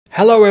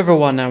Hello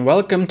everyone and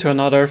welcome to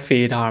another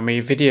Feed Army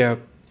video.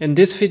 In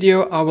this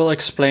video I will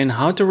explain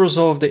how to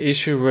resolve the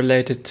issue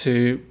related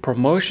to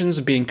promotions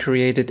being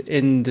created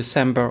in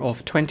December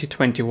of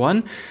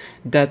 2021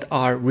 that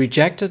are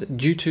rejected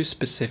due to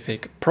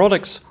specific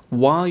products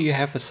while you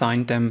have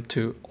assigned them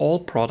to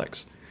all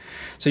products.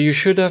 So you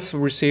should have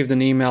received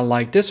an email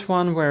like this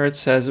one where it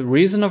says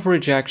reason of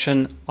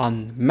rejection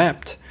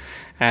unmapped.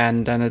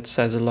 And then it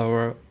says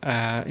lower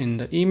in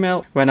the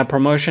email, when a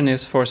promotion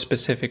is for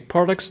specific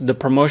products, the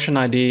promotion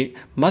ID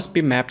must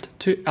be mapped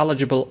to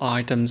eligible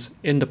items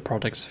in the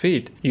products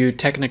feed. You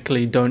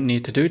technically don't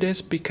need to do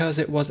this because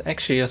it was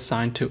actually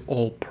assigned to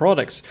all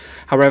products.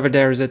 However,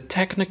 there is a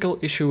technical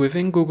issue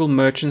within Google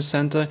Merchant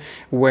Center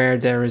where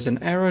there is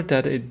an error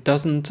that it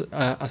doesn't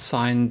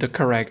assign the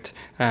correct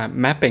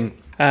mapping.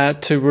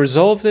 To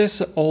resolve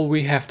this, all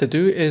we have to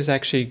do is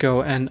actually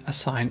go and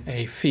assign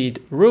a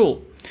feed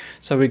rule.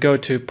 So we go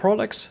to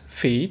Products,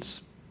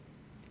 Feeds,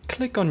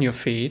 click on your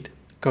feed,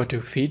 go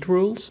to Feed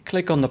Rules,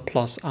 click on the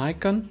plus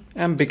icon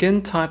and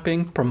begin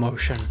typing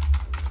promotion.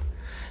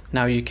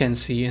 Now you can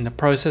see in the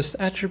processed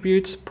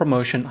attributes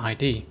promotion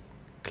ID.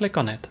 Click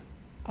on it.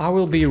 I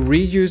will be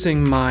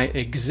reusing my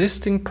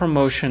existing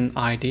promotion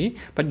ID,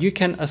 but you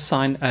can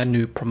assign a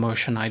new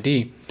promotion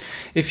ID.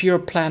 If you're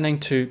planning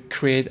to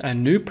create a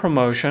new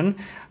promotion,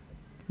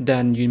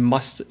 then you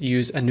must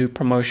use a new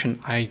promotion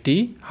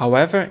ID.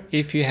 However,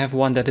 if you have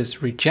one that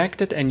is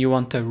rejected and you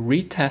want to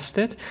retest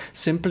it,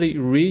 simply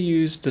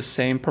reuse the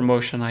same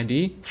promotion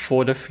ID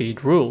for the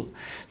feed rule.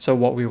 So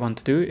what we want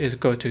to do is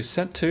go to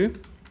set to,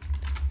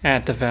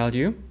 add the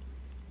value,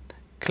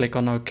 click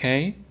on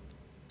OK,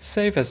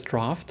 save as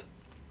draft,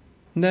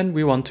 then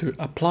we want to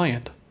apply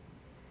it.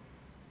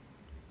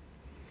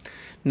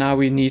 Now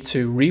we need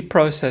to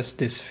reprocess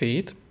this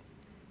feed.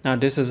 Now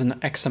this is an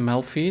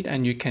XML feed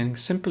and you can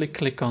simply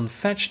click on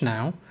Fetch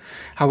Now.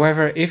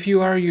 However, if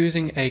you are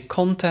using a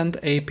Content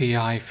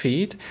API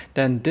feed,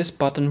 then this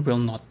button will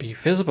not be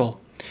visible.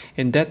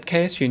 In that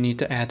case, you need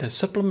to add a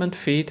supplement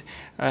feed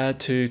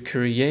to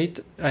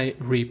create a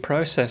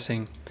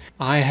reprocessing.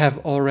 I have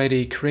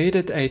already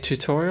created a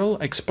tutorial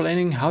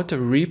explaining how to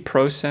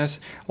reprocess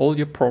all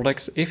your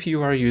products if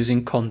you are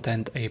using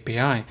Content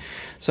API.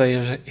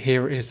 So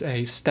here is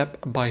a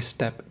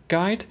step-by-step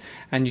guide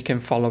and you can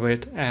follow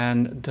it,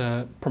 and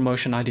the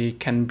promotion ID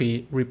can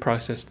be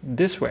reprocessed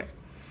this way.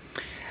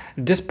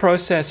 This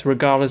process,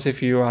 regardless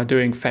if you are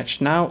doing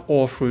Fetch Now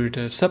or through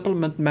the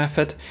supplement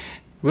method,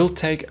 will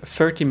take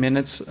 30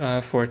 minutes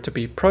for it to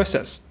be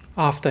processed.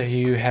 After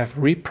you have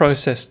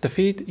reprocessed the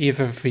feed,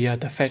 either via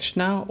the Fetch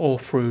Now or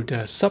through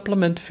the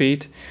supplement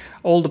feed,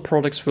 all the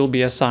products will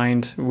be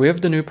assigned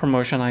with the new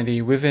promotion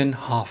ID within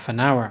half an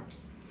hour.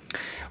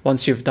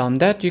 Once you've done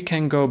that, you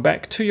can go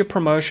back to your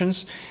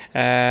promotions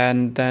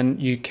and then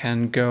you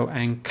can go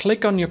and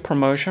click on your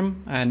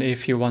promotion, and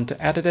if you want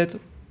to edit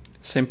it,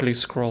 simply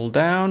scroll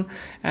down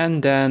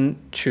and then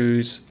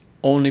choose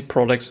only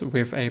products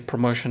with a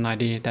promotion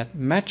ID that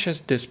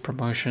matches this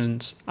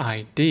promotion's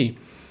ID.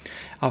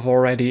 I've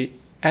already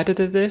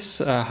edited this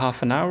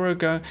half an hour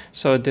ago,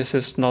 so this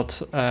is not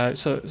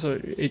so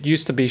it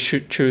used to be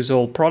should choose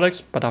all products,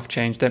 but I've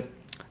changed it.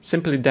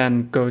 Simply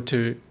then go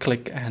to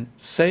click and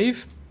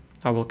save.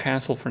 I will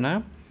cancel for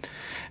now.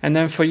 And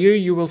then for you,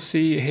 you will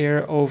see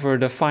here over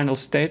the final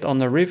state on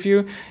the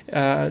review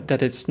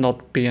that it's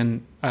not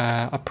being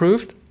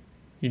approved.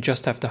 You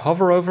just have to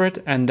hover over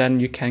it and then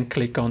you can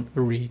click on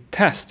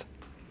retest.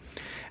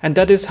 And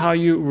that is how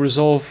you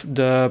resolve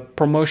the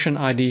promotion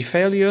ID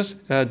failures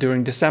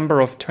during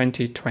December of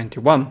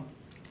 2021.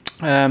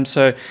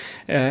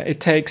 It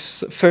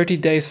takes 30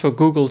 days for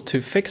Google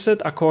to fix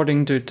it,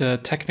 according to the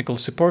technical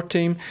support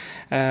team.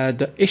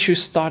 The issue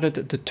started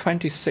the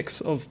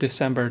 26th of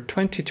December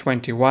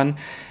 2021.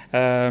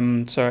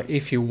 So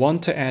if you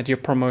want to add your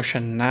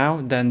promotion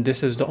now, then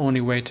this is the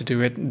only way to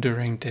do it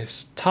during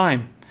this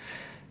time.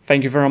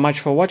 Thank you very much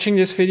for watching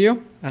this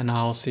video, and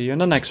I'll see you in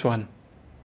the next one.